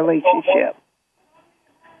or in a relationship.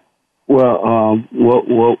 Well,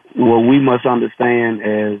 what we must understand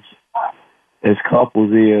as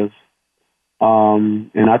couples is,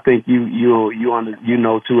 and I think you know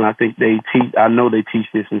too, and I think I know they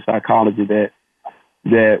teach this in psychology,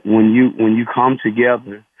 that when you come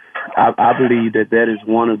together, I believe that is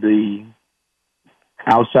one of the,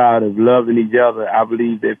 outside of loving each other, I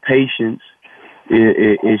believe that patience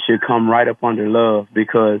it should come right up under love,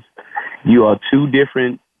 because you are two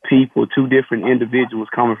different people, two different individuals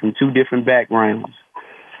coming from two different backgrounds,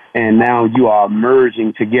 and now you are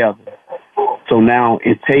merging together. So now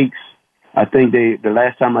it takes, I think the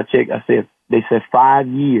last time I checked, they said 5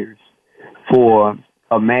 years for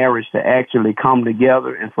a marriage to actually come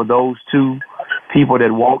together, and for those two people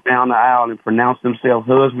that walk down the aisle and pronounce themselves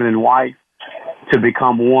husband and wife to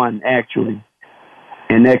become one, actually.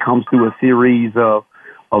 And that comes through a series of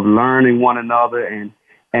learning one another, and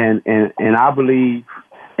I believe,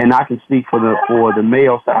 and I can speak for the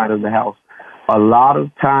male side of the house, a lot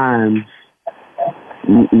of times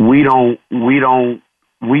we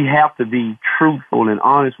have to be truthful and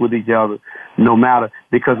honest with each other, no matter,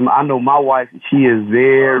 because I know my wife, she is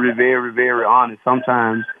very, very, very honest.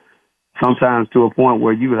 Sometimes to a point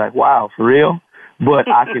where you be like, wow, for real? But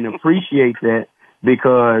I can appreciate that,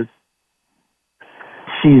 because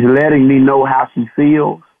she's letting me know how she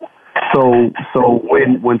feels. So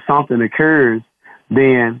when something occurs,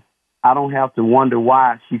 then I don't have to wonder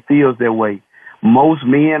why she feels that way. Most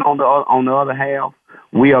men on the other half,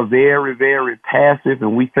 we are very, very passive,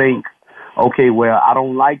 and we think, okay, well, I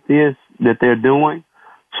don't like this that they're doing,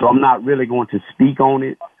 so I'm not really going to speak on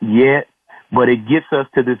it yet. But it gets us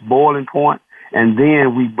to this boiling point, and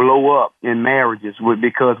then we blow up in marriages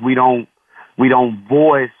because we don't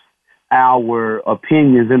voice our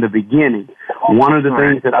opinions in the beginning. One of the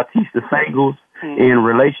things that I teach the singles in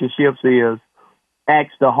relationships is, ask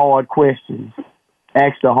the hard questions.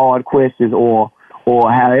 Ask the hard questions, or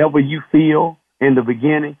however you feel in the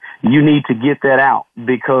beginning, you need to get that out,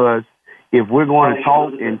 because if we're going to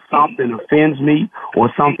talk and something offends me or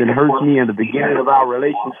something hurts me in the beginning of our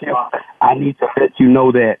relationship, I need to let you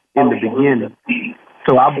know that in the beginning.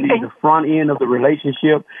 So I believe the front end of the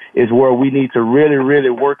relationship is where we need to really, really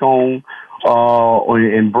work on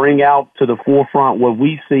and bring out to the forefront what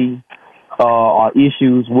we see are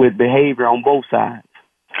issues with behavior on both sides.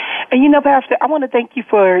 And, you know, Pastor, I want to thank you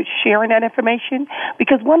for sharing that information,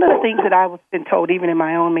 because one of the things that I've been told, even in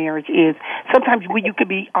my own marriage, is sometimes you could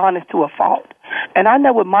be honest to a fault. And I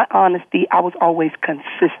know with my honesty, I was always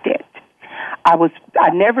consistent. I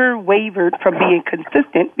never wavered from being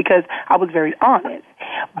consistent because I was very honest.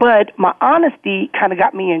 But my honesty kind of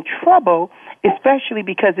got me in trouble, especially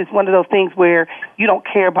because it's one of those things where you don't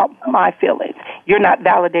care about my feelings. You're not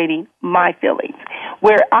validating my feelings.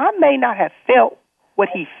 Where I may not have felt what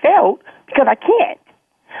he felt because I can't.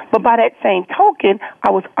 But by that same token, I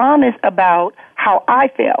was honest about how I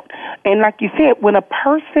felt. And like you said, when a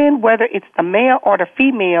person, whether it's the male or the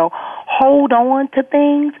female, hold on to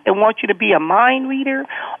things and want you to be a mind reader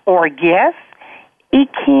or a guess, it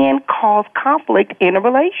can cause conflict in a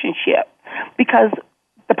relationship because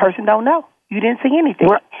the person don't know. You didn't say anything.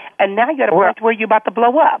 And now you're at a point where you're about to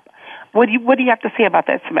blow up. What do you have to say about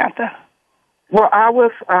that, Samantha? Well, I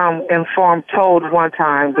was told one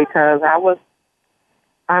time, because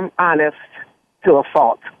I'm honest to a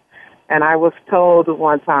fault. And I was told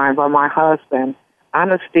one time by my husband,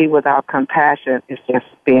 honesty without compassion is just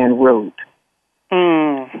being rude.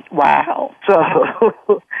 Wow.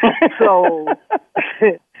 So,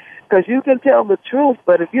 because you can tell the truth,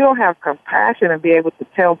 but if you don't have compassion and be able to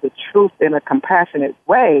tell the truth in a compassionate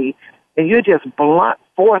way, and you're just blunt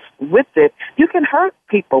force with it, you can hurt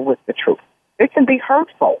people with the truth. It can be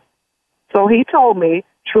hurtful. So he told me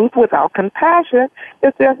truth without compassion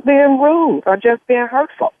is just being rude or just being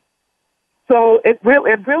hurtful. So it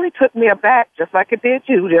really took me aback, just like it did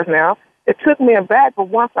you just now. It took me aback, but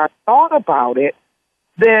once I thought about it,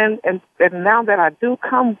 then and now that I do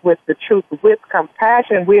come with the truth with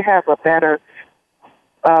compassion, we have a better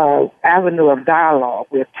avenue of dialogue.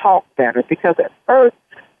 We'll talk better, because at first,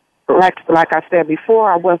 like I said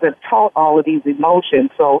before, I wasn't taught all of these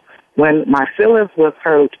emotions. So when my feelings was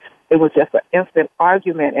hurt, it was just an instant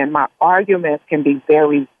argument, and my arguments can be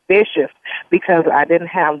very vicious because I didn't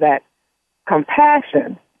have that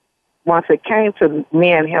compassion. Once it came to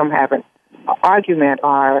me and him having an argument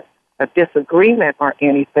or a disagreement or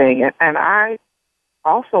anything, and I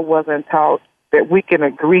also wasn't taught that we can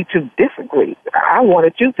agree to disagree. I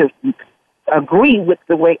wanted you to agree with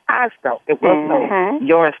the way I felt. It wasn't no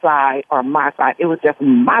your side or my side. It was just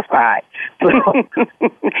my side. So,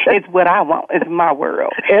 it's what I want. It's my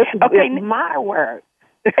world. It's my word.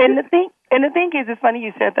 And the thing is, it's funny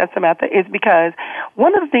you said that, Samantha, is because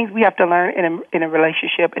one of the things we have to learn in a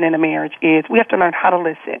relationship and in a marriage is we have to learn how to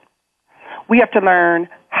listen. We have to learn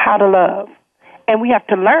how to love. And we have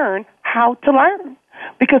to learn how to learn.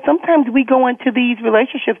 Because sometimes we go into these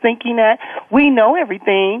relationships thinking that we know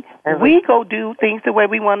everything. We go do things the way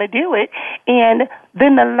we want to do it. And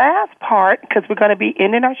then the last part, because we're going to be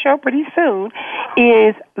ending our show pretty soon,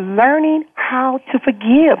 is learning how to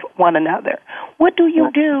forgive one another. What do you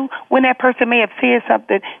do when that person may have said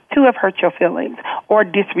something to have hurt your feelings or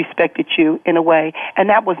disrespected you in a way, and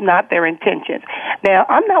that was not their intentions? Now,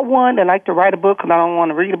 I'm not one that like to write a book because I don't want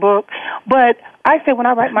to read a book, but I say when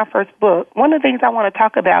I write my first book, one of the things I want to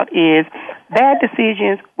talk about is bad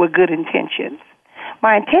decisions with good intentions.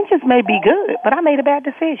 My intentions may be good, but I made a bad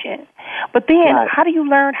decision. But then how do you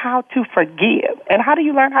learn how to forgive? And how do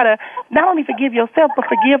you learn how to not only forgive yourself, but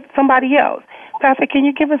forgive somebody else? Pastor, can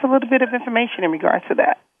you give us a little bit of information in regards to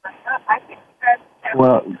that?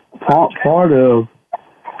 Well, part of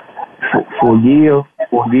forgive,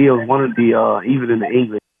 one of the, even in the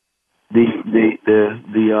English,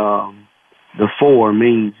 the for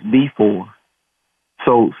means before.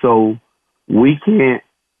 So we can't,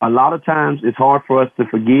 a lot of times it's hard for us to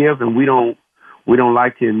forgive, and we don't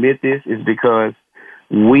like to admit this, is because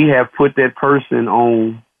we have put that person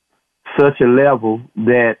on such a level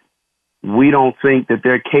that we don't think that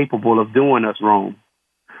they're capable of doing us wrong.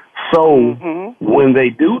 So when they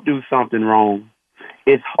do something wrong,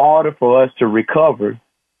 it's harder for us to recover,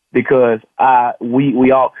 because I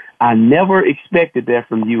never expected that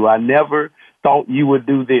from you. I never thought you would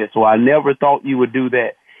do this, or I never thought you would do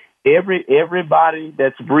that. Everybody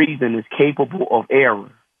that's breathing is capable of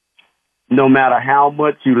error. No matter how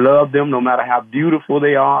much you love them, no matter how beautiful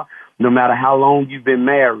they are, no matter how long you've been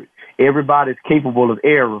married. Everybody's capable of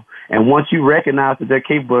error. And once you recognize that they're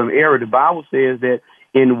capable of error, the Bible says that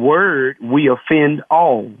in word we offend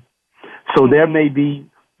all. So there may be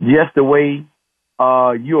just the way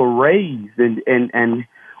you're raised and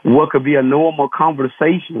what could be a normal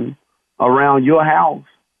conversation around your house.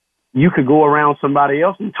 You could go around somebody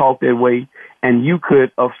else and talk that way, and you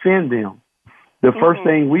could offend them. The first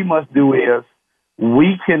thing we must do is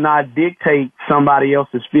we cannot dictate somebody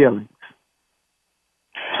else's feelings.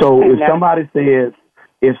 So if somebody says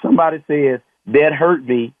that hurt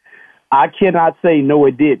me, I cannot say no,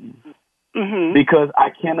 it didn't, because I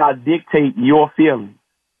cannot dictate your feelings.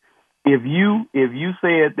 If you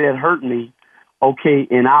said that hurt me, okay,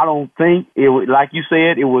 and I don't think it was, like you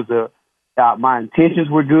said, it was my intentions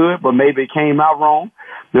were good, but maybe it came out wrong.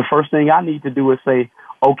 The first thing I need to do is say,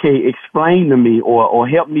 okay, explain to me or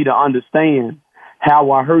help me to understand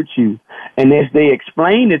how I hurt you. And as they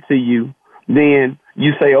explain it to you, then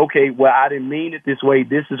you say, okay, well, I didn't mean it this way.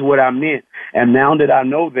 This is what I meant. And now that I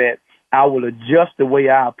know that, I will adjust the way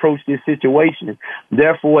I approach this situation.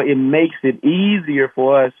 Therefore, it makes it easier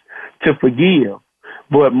for us to forgive.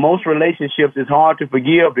 But most relationships, it's hard to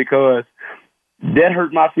forgive because that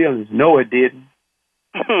hurt my feelings. No, it didn't.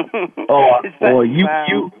 or you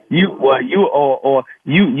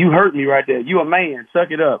hurt me right there. You a man,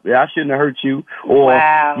 suck it up. I shouldn't have hurt you. Or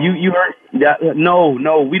you hurt.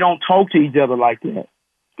 No, we don't talk to each other like that.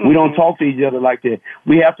 We don't talk to each other like that.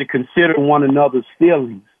 We have to consider one another's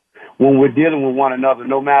feelings when we're dealing with one another,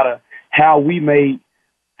 no matter how we may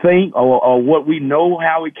think or what we know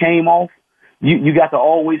how it came off. You got to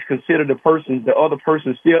always consider the other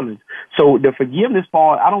person's feelings. So the forgiveness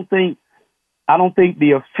part, I don't think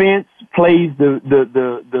the offense plays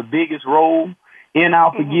the biggest role in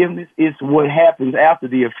our forgiveness. It's what happens after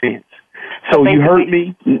the offense. So you hurt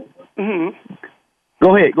me.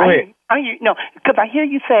 Go ahead. No, because I hear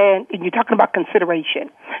you saying, and you're talking about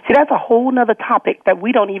consideration. See, that's a whole nother topic that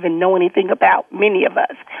we don't even know anything about, many of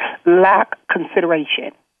us. Lack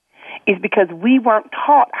consideration. Is because we weren't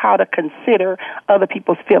taught how to consider other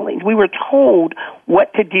people's feelings. We were told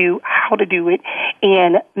what to do, how to do it.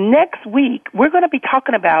 And next week, we're going to be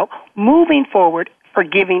talking about moving forward,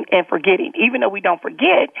 forgiving and forgetting, even though we don't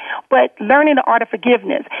forget, but learning the art of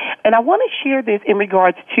forgiveness. And I want to share this in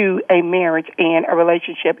regards to a marriage and a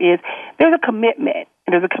relationship is there's a commitment.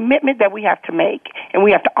 And there's a commitment that we have to make, and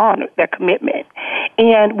we have to honor that commitment.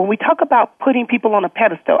 And when we talk about putting people on a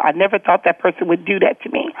pedestal, I never thought that person would do that to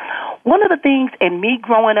me. One of the things in me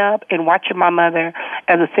growing up and watching my mother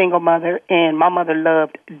as a single mother, and my mother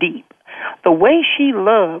loved deep, the way she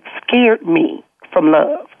loved scared me from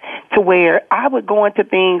love, to where I would go into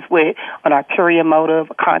things with an ulterior motive,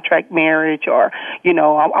 a contract marriage, or,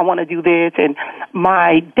 I want to do this. And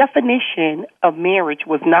my definition of marriage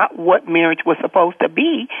was not what marriage was supposed to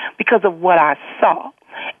be because of what I saw.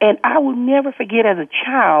 And I will never forget as a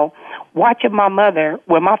child watching my mother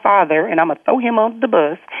with my father, and I'm going to throw him on the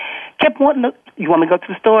bus, kept wanting to, you want me to go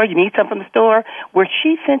to the store? You need something from the store? Where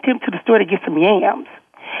she sent him to the store to get some yams.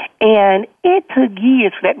 And it took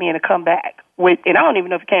years for that man to come back. And I don't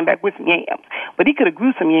even know if he came back with some yams, but he could have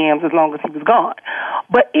grew some yams as long as he was gone.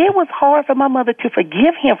 But it was hard for my mother to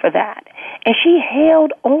forgive him for that. And she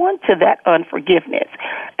held on to that unforgiveness,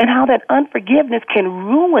 and how that unforgiveness can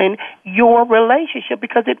ruin your relationship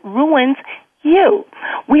because it ruins you.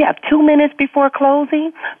 We have 2 minutes before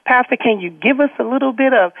closing. Pastor, can you give us a little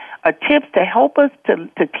bit of tips to help us,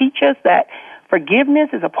 to teach us that forgiveness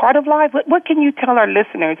is a part of life? What can you tell our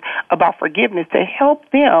listeners about forgiveness to help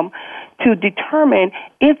them to determine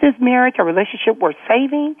if this marriage or relationship worth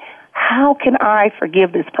saving? How can I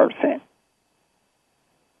forgive this person?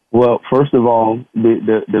 Well, first of all,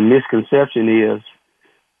 the misconception is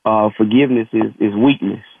forgiveness is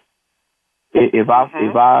weakness. If I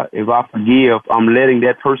forgive, I'm letting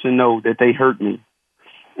that person know that they hurt me,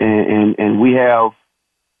 and we have.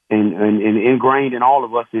 And ingrained in all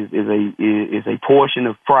of us is a portion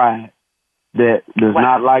of pride that does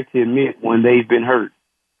not like to admit when they've been hurt.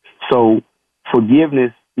 So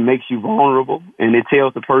forgiveness makes you vulnerable, and it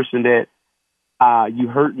tells the person that you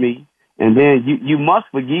hurt me, and then you must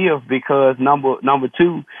forgive because number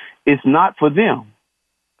two, it's not for them.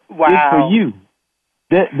 Wow. It's for you.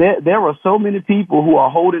 There are so many people who are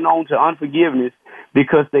holding on to unforgiveness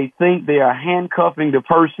because they think they are handcuffing the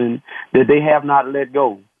person that they have not let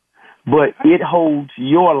go. But it holds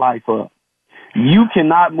your life up. You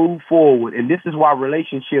cannot move forward, and this is why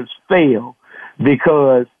relationships fail,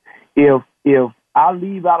 because if I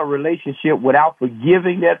leave out a relationship without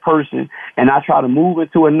forgiving that person and I try to move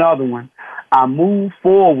into another one, I move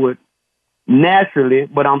forward naturally,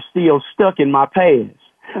 but I'm still stuck in my past.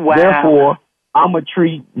 Wow. Therefore, I'm going to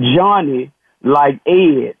treat Johnny like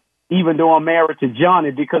Ed, even though I'm married to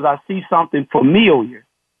Johnny, because I see something familiar.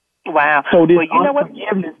 Wow. So this well, you know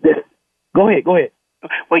unforgiveness that... Go ahead.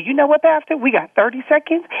 Well, you know what, Pastor? We got 30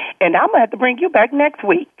 seconds, and I'm going to have to bring you back next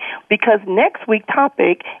week, because next week's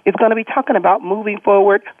topic is going to be talking about moving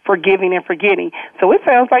forward, forgiving and forgetting. So it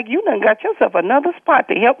sounds like you done got yourself another spot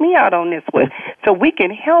to help me out on this one, so we can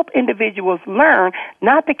help individuals learn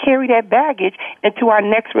not to carry that baggage into our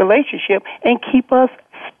next relationship and keep us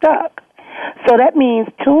stuck. So that means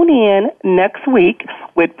tune in next week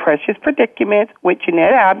with Precious Predicaments with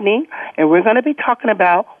Jeanette Abney, and we're going to be talking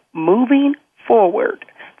about moving forward,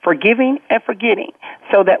 forgiving and forgetting,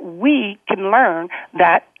 so that we can learn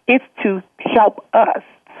that it's to help us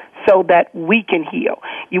so that we can heal.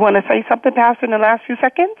 You want to say something, Pastor, in the last few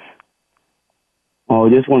seconds? I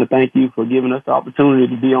just want to thank you for giving us the opportunity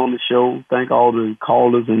to be on the show. Thank all the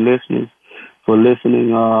callers and listeners for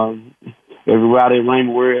listening. Everybody at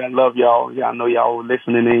Rainbow Word, I love y'all. I know y'all are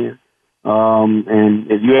listening in.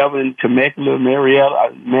 And if you're ever in Temecula,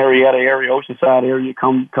 Marietta area, Oceanside area,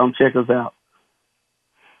 come check us out.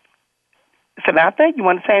 Samantha, you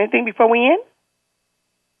want to say anything before we end?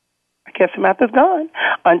 I guess Samantha's gone.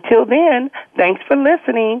 Until then, thanks for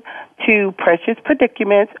listening to Precious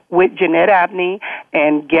Predicaments with Jeanette Abney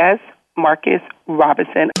and guest Marcus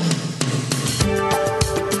Robinson.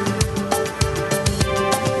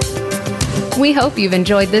 We hope you've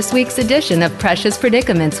enjoyed this week's edition of Precious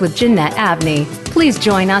Predicaments with Jeanette Abney. Please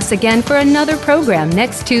join us again for another program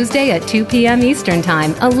next Tuesday at 2 p.m. Eastern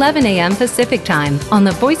Time, 11 a.m. Pacific Time on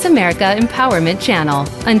the Voice America Empowerment Channel.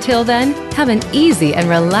 Until then, have an easy and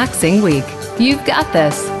relaxing week. You've got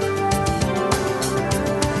this.